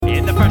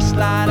first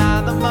light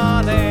of the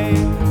morning,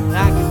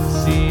 I can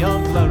see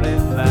your glory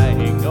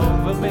flying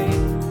over me.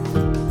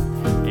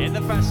 In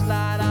the first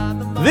light of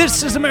the morning.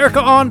 This is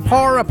America on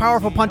Par, a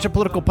powerful punch of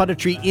political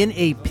punditry in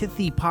a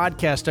pithy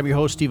podcast. I'm your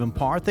host, Stephen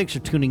Parr. Thanks for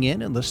tuning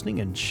in and listening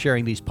and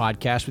sharing these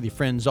podcasts with your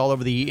friends all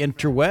over the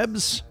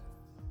interwebs.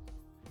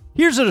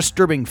 Here's a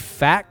disturbing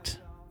fact.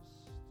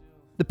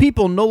 The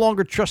people no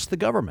longer trust the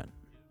government.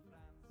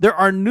 There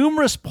are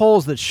numerous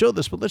polls that show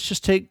this, but let's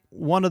just take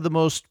one of the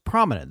most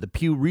prominent. The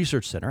Pew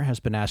Research Center has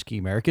been asking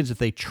Americans if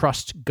they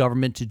trust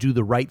government to do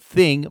the right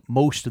thing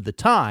most of the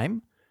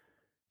time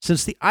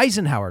since the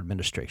Eisenhower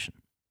administration.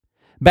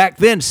 Back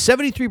then,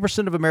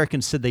 73% of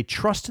Americans said they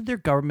trusted their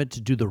government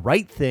to do the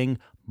right thing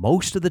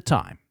most of the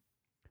time.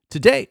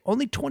 Today,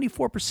 only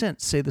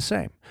 24% say the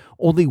same.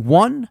 Only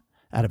 1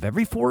 out of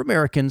every 4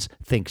 Americans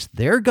thinks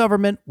their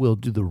government will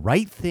do the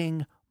right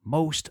thing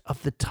most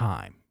of the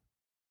time.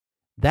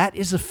 That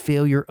is a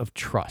failure of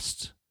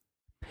trust.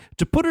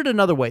 To put it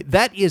another way,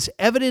 that is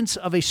evidence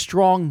of a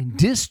strong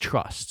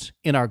distrust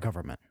in our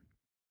government.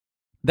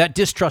 That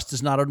distrust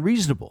is not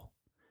unreasonable.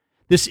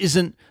 This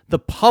isn't the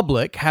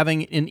public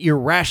having an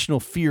irrational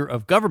fear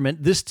of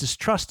government. This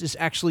distrust is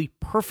actually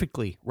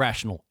perfectly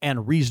rational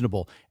and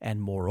reasonable,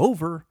 and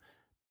moreover,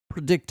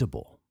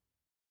 predictable.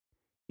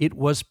 It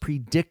was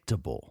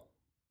predictable.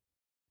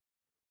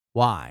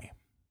 Why?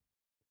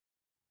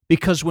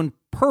 Because when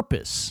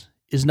purpose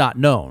is not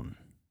known,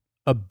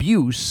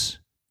 abuse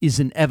is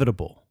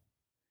inevitable.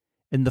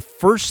 And the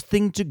first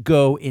thing to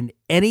go in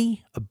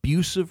any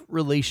abusive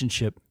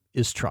relationship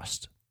is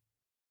trust.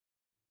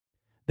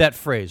 That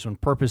phrase, when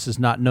purpose is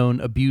not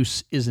known,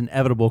 abuse is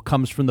inevitable,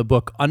 comes from the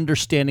book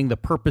Understanding the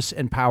Purpose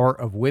and Power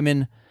of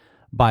Women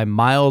by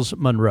Myles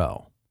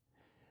Munroe.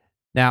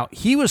 Now,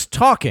 he was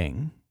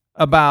talking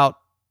about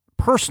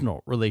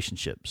personal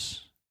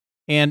relationships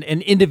and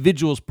an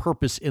individual's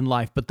purpose in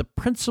life, but the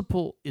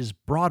principle is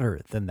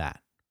broader than that.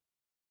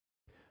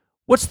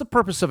 What's the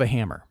purpose of a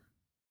hammer?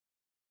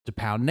 To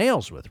pound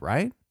nails with,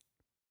 right?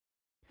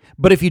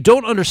 But if you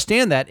don't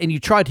understand that and you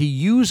try to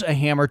use a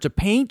hammer to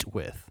paint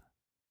with,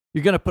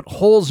 you're going to put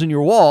holes in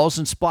your walls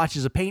and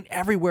splotches of paint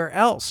everywhere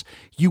else.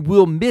 You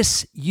will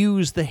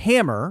misuse the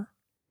hammer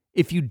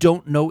if you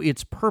don't know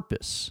its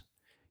purpose.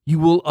 You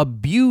will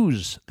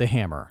abuse the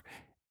hammer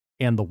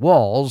and the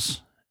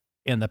walls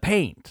and the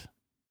paint.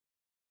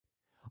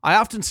 I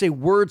often say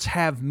words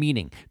have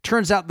meaning.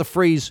 Turns out the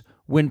phrase,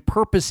 when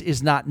purpose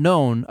is not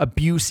known,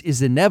 abuse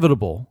is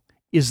inevitable,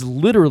 is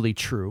literally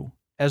true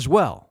as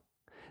well.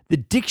 The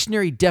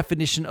dictionary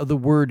definition of the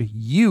word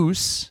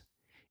use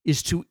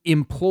is to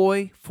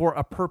employ for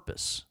a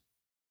purpose.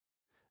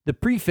 The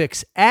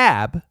prefix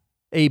ab,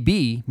 ab,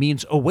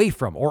 means away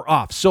from or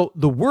off. So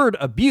the word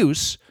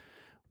abuse,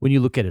 when you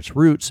look at its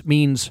roots,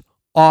 means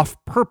off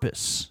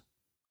purpose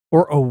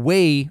or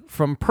away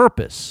from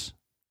purpose.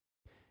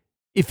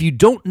 If you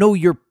don't know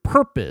your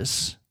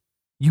purpose,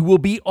 you will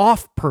be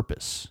off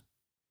purpose.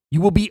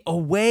 You will be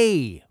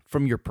away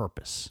from your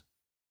purpose.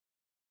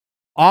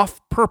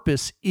 Off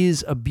purpose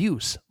is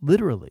abuse,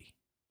 literally.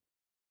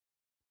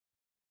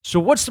 So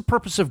what's the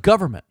purpose of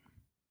government?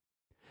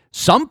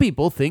 Some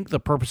people think the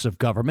purpose of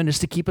government is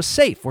to keep us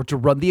safe or to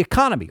run the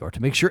economy or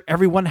to make sure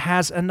everyone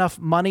has enough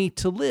money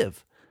to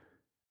live.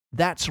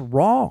 That's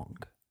wrong.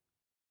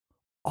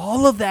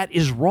 All of that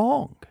is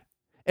wrong.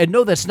 And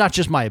no, that's not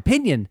just my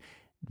opinion.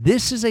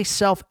 This is a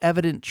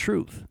self-evident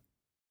truth.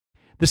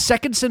 The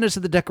second sentence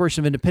of the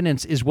Declaration of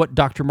Independence is what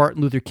Dr.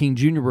 Martin Luther King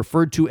Jr.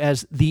 referred to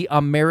as the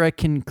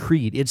American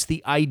Creed. It's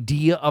the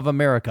idea of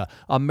America.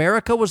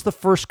 America was the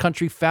first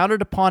country founded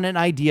upon an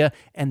idea,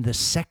 and the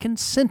second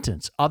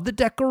sentence of the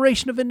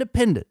Declaration of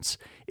Independence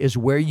is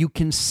where you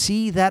can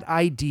see that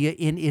idea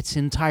in its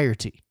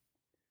entirety.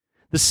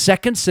 The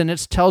second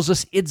sentence tells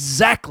us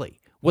exactly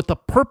what the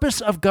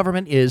purpose of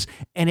government is,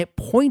 and it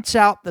points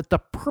out that the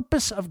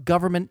purpose of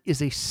government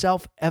is a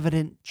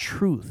self-evident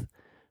truth.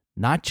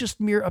 Not just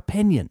mere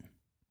opinion.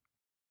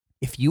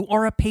 If you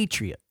are a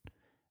patriot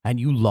and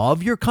you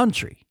love your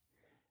country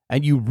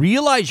and you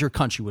realize your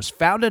country was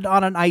founded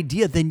on an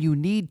idea, then you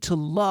need to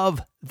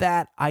love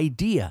that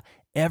idea,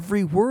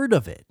 every word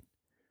of it,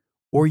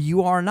 or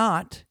you are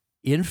not,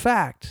 in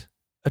fact,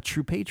 a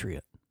true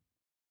patriot.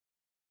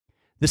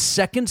 The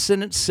second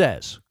sentence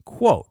says,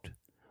 quote,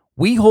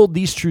 "We hold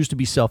these truths to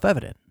be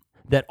self-evident,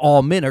 that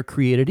all men are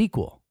created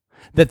equal,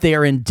 that they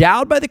are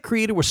endowed by the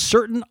Creator with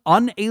certain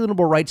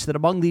unalienable rights, that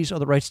among these are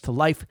the rights to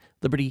life,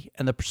 liberty,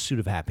 and the pursuit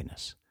of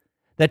happiness.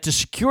 That to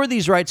secure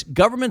these rights,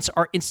 governments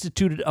are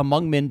instituted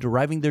among men,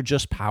 deriving their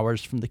just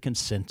powers from the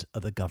consent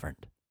of the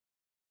governed."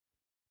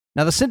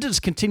 Now, the sentence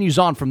continues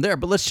on from there,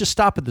 but let's just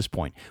stop at this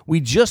point.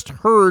 We just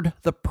heard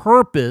the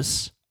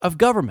purpose of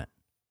government.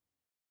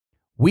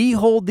 We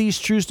hold these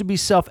truths to be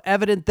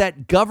self-evident,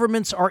 that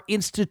governments are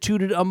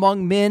instituted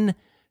among men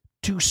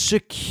to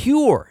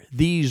secure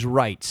these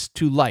rights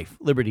to life,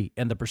 liberty,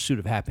 and the pursuit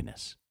of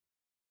happiness.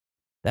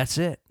 That's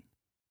it.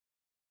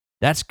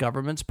 That's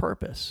government's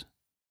purpose.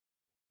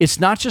 It's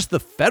not just the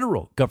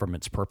federal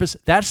government's purpose.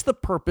 That's the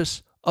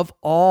purpose of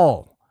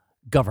all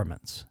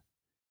governments.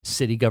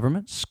 City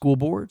government, school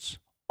boards,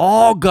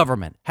 all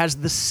government has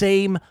the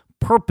same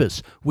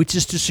purpose, which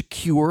is to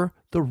secure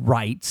the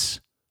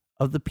rights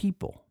of the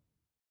people.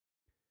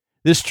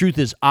 This truth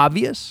is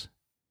obvious.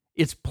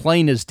 It's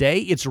plain as day.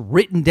 It's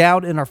written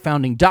down in our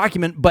founding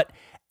document, but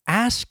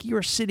ask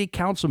your city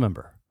council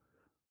member,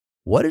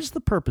 what is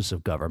the purpose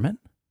of government?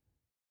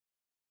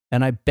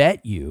 And I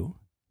bet you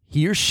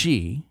he or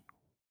she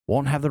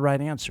won't have the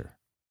right answer.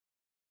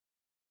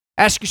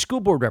 Ask your school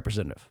board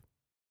representative.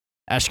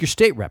 Ask your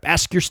state rep.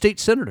 Ask your state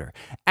senator.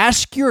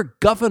 Ask your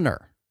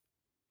governor.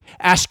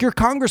 Ask your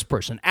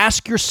congressperson.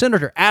 Ask your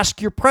senator.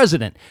 Ask your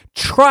president.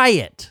 Try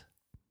it.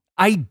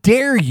 I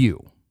dare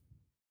you.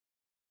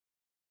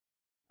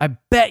 I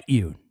bet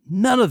you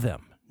none of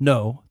them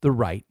know the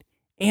right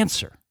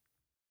answer.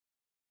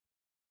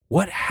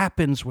 What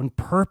happens when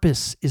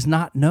purpose is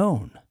not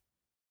known?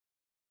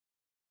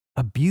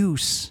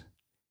 Abuse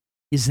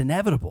is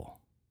inevitable.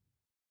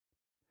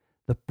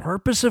 The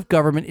purpose of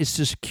government is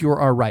to secure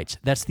our rights.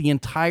 That's the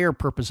entire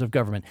purpose of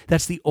government.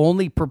 That's the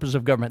only purpose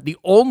of government. The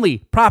only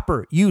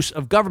proper use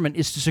of government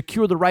is to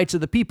secure the rights of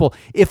the people.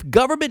 If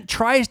government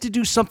tries to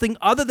do something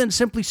other than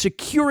simply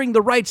securing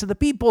the rights of the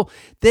people,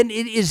 then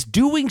it is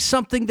doing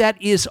something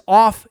that is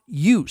off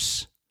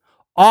use,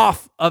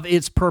 off of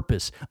its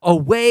purpose,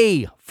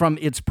 away from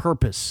its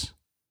purpose.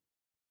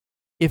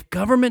 If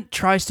government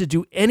tries to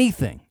do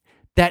anything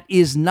that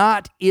is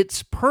not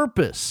its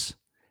purpose,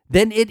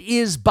 then it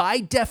is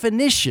by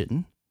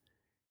definition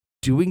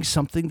doing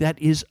something that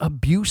is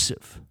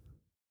abusive.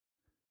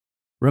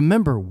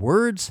 Remember,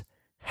 words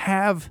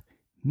have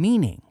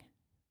meaning.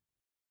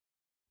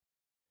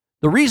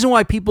 The reason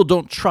why people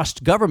don't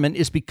trust government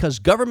is because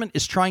government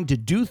is trying to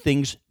do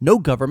things no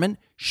government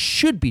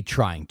should be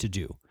trying to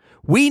do.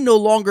 We no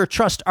longer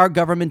trust our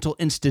governmental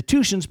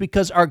institutions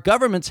because our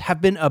governments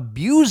have been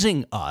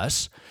abusing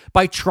us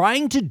by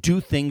trying to do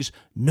things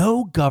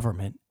no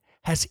government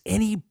has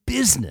any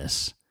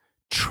business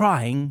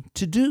trying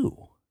to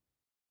do.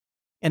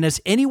 And as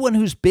anyone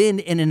who's been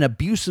in an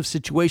abusive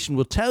situation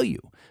will tell you,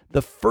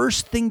 the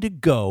first thing to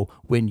go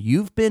when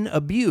you've been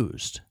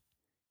abused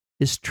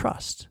is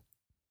trust.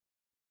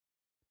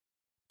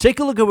 Take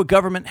a look at what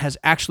government has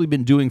actually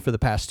been doing for the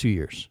past 2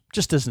 years,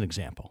 just as an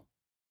example.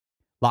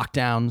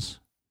 Lockdowns,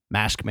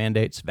 mask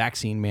mandates,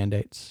 vaccine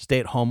mandates,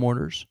 stay-at-home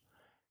orders,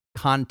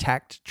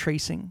 contact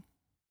tracing.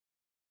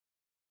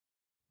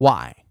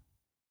 Why?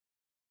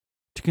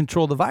 To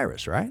control the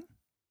virus, right?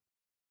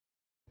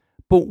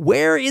 But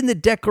where in the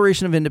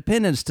Declaration of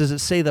Independence does it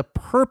say the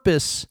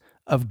purpose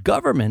of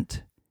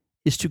government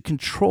is to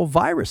control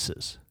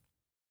viruses?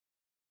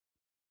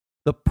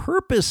 The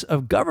purpose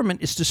of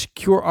government is to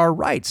secure our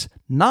rights,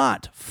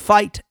 not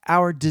fight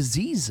our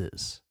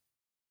diseases.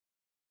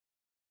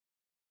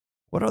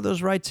 What are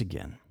those rights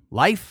again?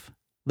 Life,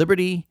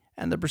 liberty,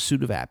 and the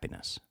pursuit of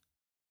happiness.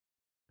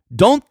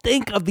 Don't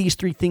think of these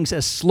three things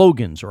as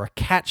slogans or a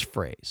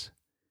catchphrase.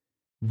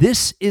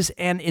 This is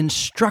an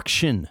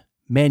instruction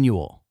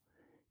manual.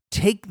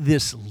 Take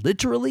this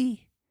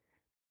literally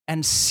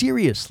and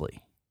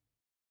seriously.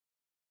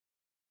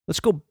 Let's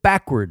go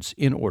backwards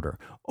in order.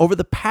 Over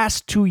the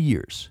past 2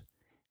 years,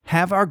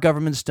 have our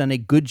governments done a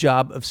good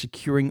job of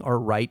securing our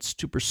rights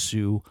to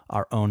pursue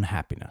our own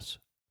happiness?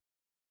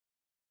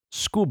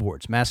 School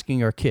boards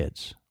masking our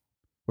kids.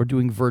 We're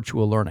doing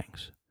virtual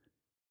learnings.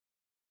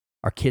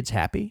 Are kids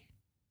happy?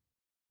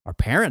 Are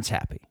parents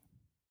happy?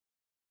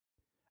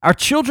 Our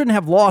children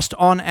have lost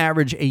on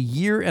average a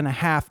year and a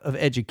half of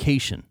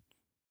education.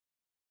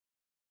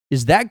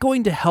 Is that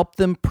going to help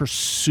them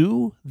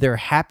pursue their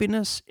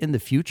happiness in the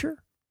future?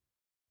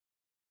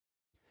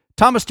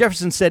 Thomas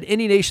Jefferson said,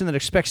 any nation that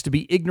expects to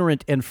be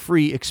ignorant and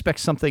free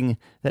expects something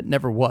that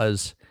never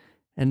was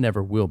and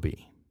never will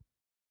be.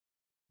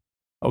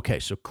 Okay,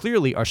 so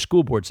clearly our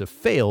school boards have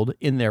failed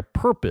in their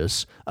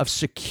purpose of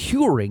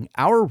securing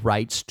our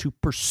rights to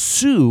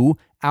pursue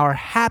our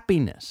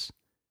happiness.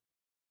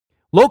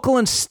 Local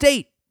and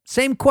state,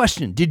 same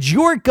question. Did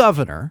your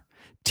governor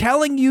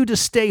telling you to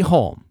stay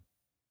home,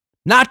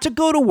 not to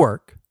go to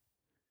work,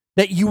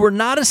 that you were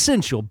not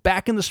essential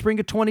back in the spring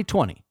of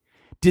 2020,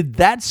 did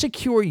that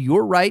secure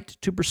your right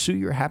to pursue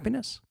your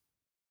happiness?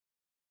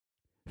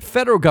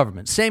 Federal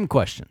government, same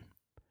question.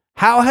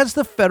 How has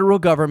the federal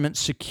government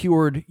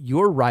secured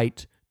your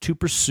right to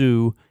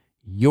pursue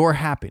your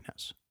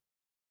happiness?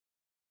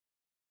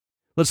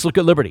 Let's look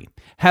at liberty.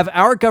 Have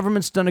our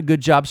governments done a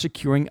good job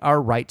securing our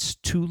rights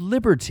to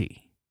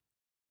liberty?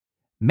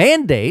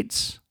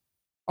 Mandates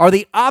are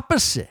the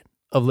opposite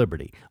of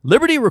liberty.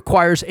 Liberty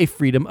requires a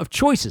freedom of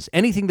choices.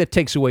 Anything that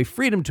takes away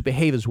freedom to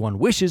behave as one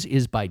wishes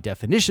is by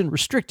definition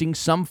restricting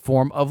some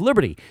form of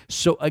liberty.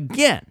 So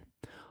again,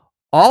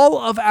 all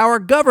of our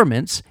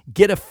governments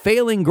get a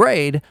failing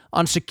grade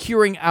on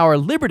securing our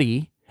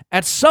liberty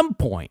at some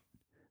point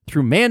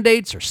through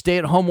mandates or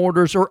stay-at-home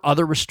orders or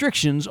other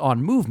restrictions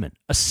on movement,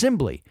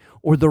 assembly,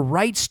 or the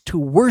rights to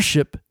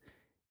worship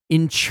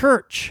in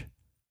church.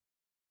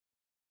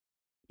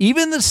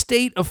 Even the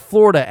state of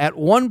Florida at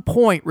one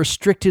point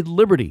restricted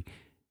liberty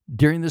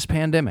during this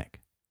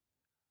pandemic.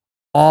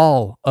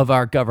 All of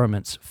our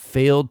governments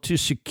failed to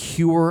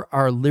secure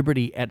our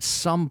liberty at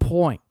some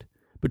point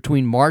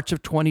between March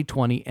of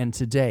 2020 and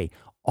today.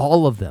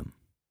 All of them,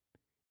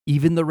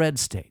 even the red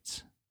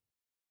states.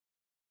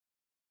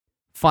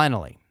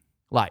 Finally,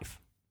 life.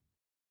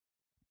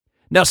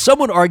 Now, some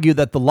would argue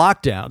that the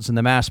lockdowns and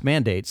the mask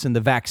mandates and the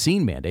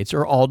vaccine mandates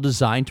are all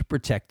designed to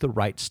protect the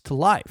rights to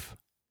life.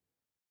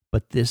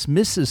 But this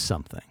misses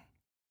something.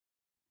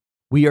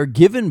 We are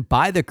given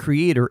by the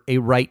Creator a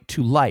right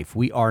to life.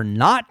 We are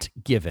not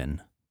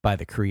given by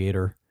the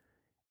Creator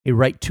a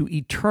right to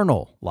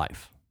eternal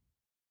life.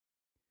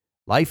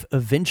 Life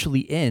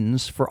eventually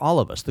ends for all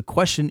of us. The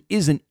question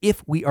isn't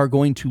if we are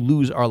going to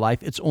lose our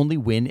life, it's only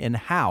when and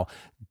how.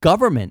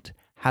 Government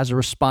has a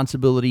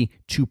responsibility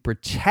to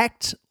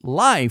protect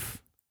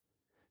life,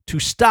 to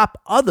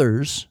stop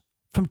others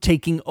from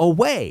taking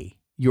away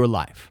your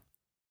life.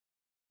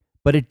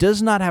 But it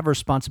does not have a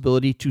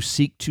responsibility to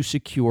seek to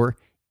secure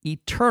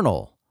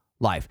eternal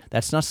life.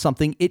 That's not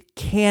something it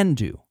can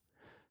do.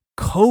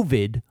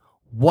 COVID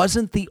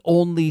wasn't the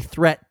only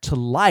threat to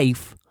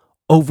life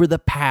over the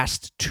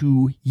past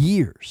 2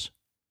 years.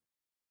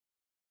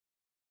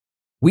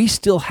 We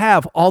still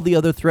have all the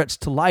other threats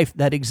to life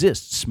that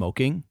exist: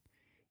 smoking,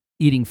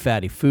 eating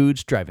fatty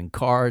foods, driving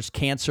cars,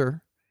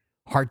 cancer,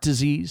 heart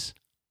disease.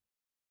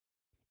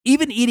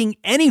 Even eating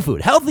any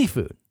food, healthy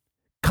food,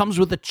 comes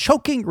with a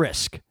choking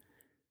risk.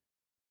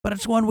 But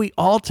it's one we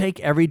all take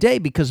every day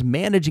because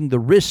managing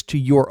the risk to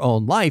your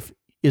own life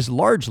is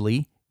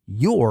largely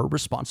your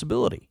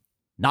responsibility,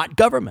 not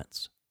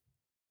government's.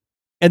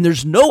 And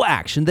there's no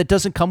action that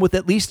doesn't come with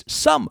at least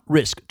some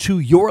risk to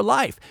your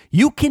life.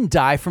 You can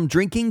die from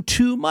drinking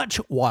too much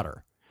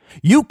water.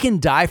 You can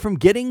die from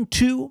getting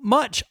too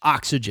much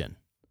oxygen.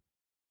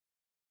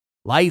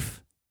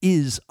 Life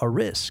is a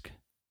risk.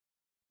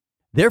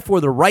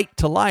 Therefore, the right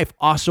to life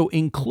also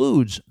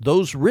includes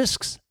those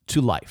risks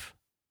to life.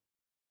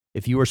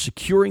 If you are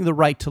securing the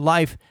right to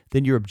life,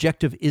 then your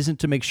objective isn't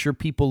to make sure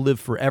people live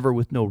forever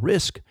with no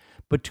risk,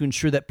 but to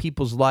ensure that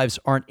people's lives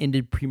aren't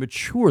ended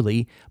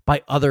prematurely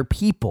by other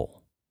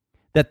people.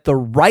 That the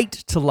right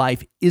to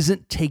life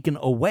isn't taken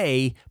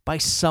away by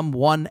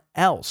someone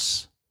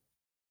else.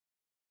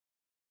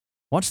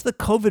 Once the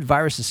COVID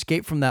virus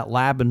escaped from that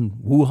lab in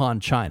Wuhan,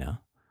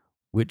 China,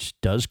 which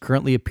does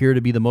currently appear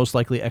to be the most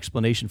likely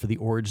explanation for the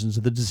origins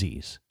of the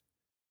disease,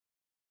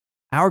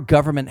 our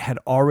government had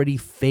already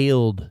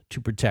failed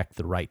to protect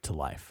the right to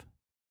life.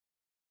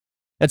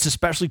 That's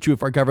especially true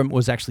if our government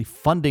was actually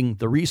funding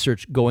the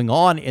research going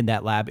on in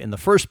that lab in the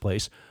first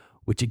place,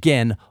 which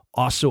again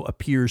also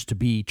appears to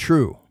be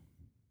true.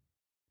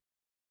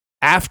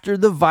 After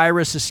the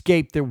virus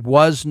escaped, there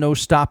was no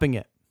stopping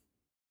it.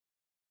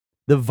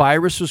 The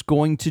virus was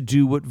going to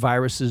do what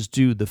viruses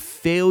do. The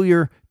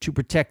failure to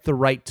protect the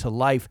right to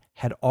life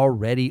had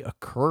already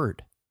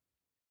occurred.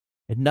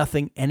 And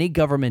nothing any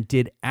government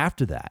did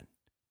after that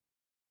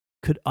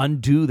could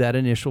undo that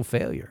initial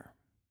failure.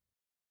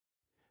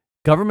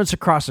 Governments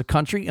across the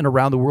country and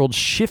around the world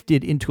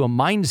shifted into a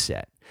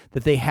mindset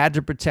that they had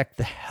to protect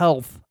the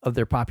health of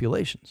their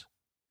populations.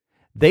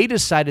 They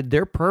decided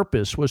their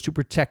purpose was to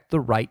protect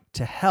the right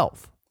to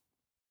health.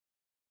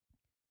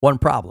 One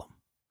problem: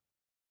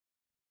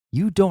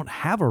 you don't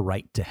have a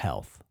right to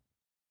health.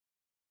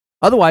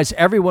 Otherwise,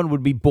 everyone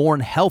would be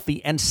born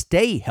healthy and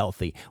stay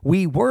healthy.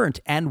 We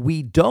weren't, and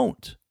we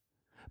don't.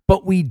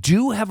 But we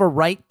do have a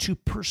right to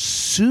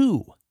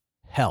pursue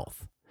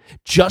health.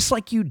 Just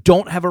like you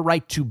don't have a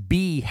right to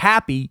be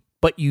happy,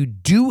 but you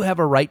do have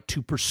a right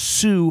to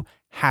pursue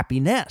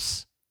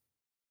happiness.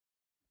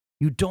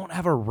 You don't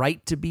have a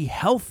right to be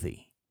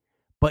healthy,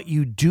 but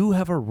you do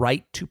have a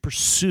right to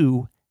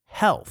pursue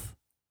health.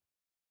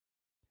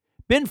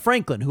 Ben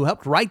Franklin, who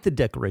helped write the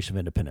Declaration of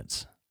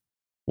Independence,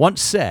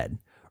 once said,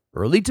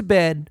 "Early to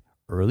bed,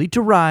 early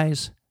to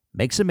rise,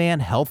 makes a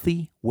man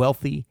healthy,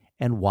 wealthy,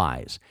 and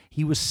wise."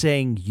 He was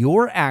saying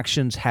your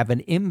actions have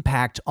an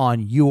impact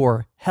on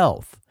your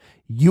health.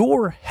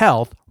 Your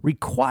health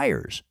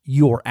requires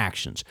your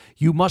actions.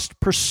 You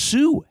must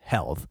pursue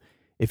health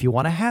if you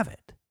want to have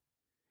it.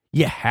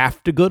 You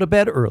have to go to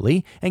bed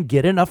early and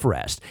get enough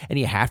rest, and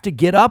you have to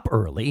get up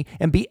early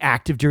and be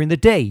active during the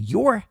day.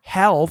 Your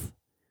health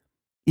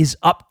is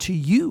up to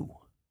you.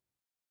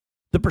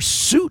 The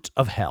pursuit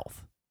of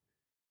health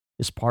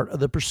is part of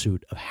the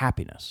pursuit of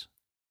happiness.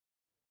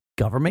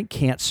 Government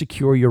can't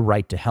secure your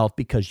right to health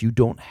because you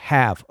don't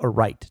have a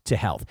right to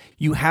health.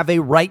 You have a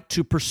right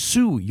to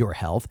pursue your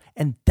health,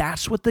 and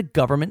that's what the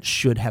government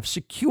should have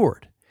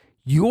secured.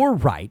 Your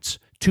rights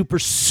to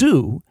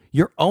pursue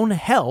your own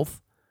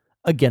health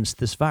against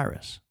this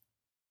virus.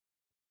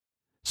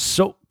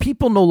 So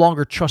people no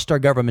longer trust our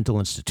governmental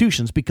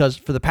institutions because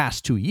for the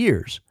past 2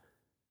 years,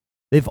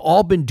 they've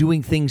all been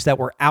doing things that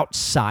were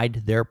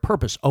outside their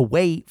purpose,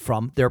 away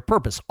from their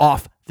purpose,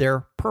 off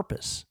their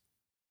purpose.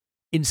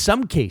 In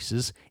some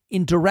cases,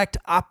 in direct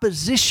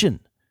opposition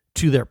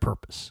to their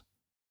purpose.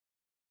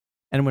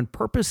 And when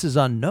purpose is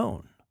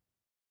unknown,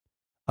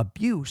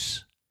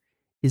 abuse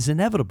is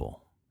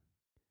inevitable.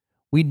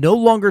 We no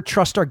longer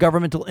trust our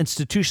governmental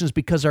institutions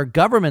because our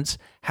governments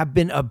have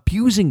been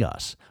abusing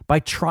us by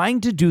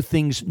trying to do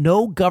things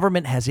no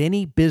government has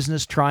any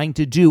business trying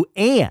to do.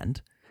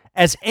 And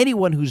as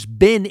anyone who's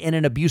been in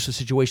an abusive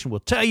situation will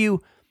tell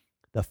you,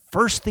 the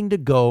first thing to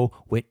go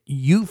when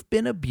you've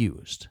been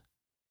abused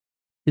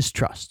is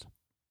trust.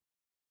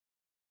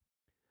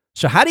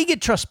 So how do you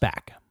get trust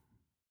back?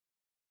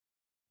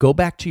 Go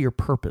back to your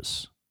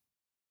purpose.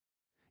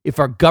 If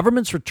our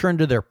governments return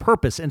to their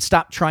purpose and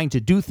stop trying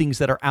to do things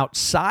that are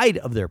outside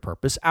of their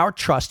purpose, our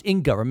trust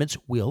in governments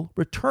will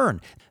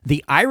return.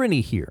 The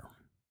irony here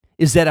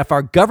is that if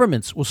our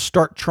governments will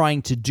start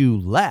trying to do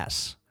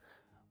less,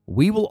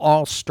 we will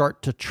all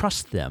start to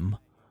trust them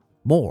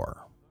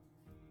more.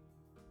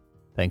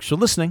 Thanks for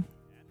listening.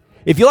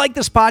 If you like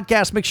this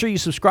podcast, make sure you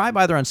subscribe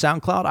either on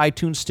SoundCloud,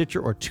 iTunes,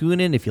 Stitcher, or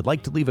TuneIn. If you'd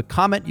like to leave a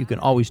comment, you can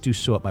always do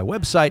so at my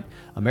website,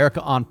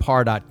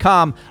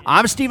 AmericaOnPar.com.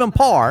 I'm Stephen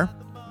Parr,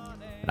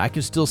 and I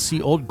can still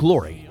see Old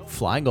Glory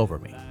flying over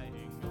me.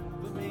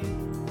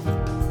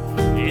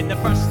 In the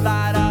first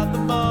light of the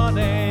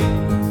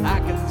morning, I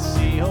can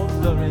see Old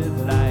Glory.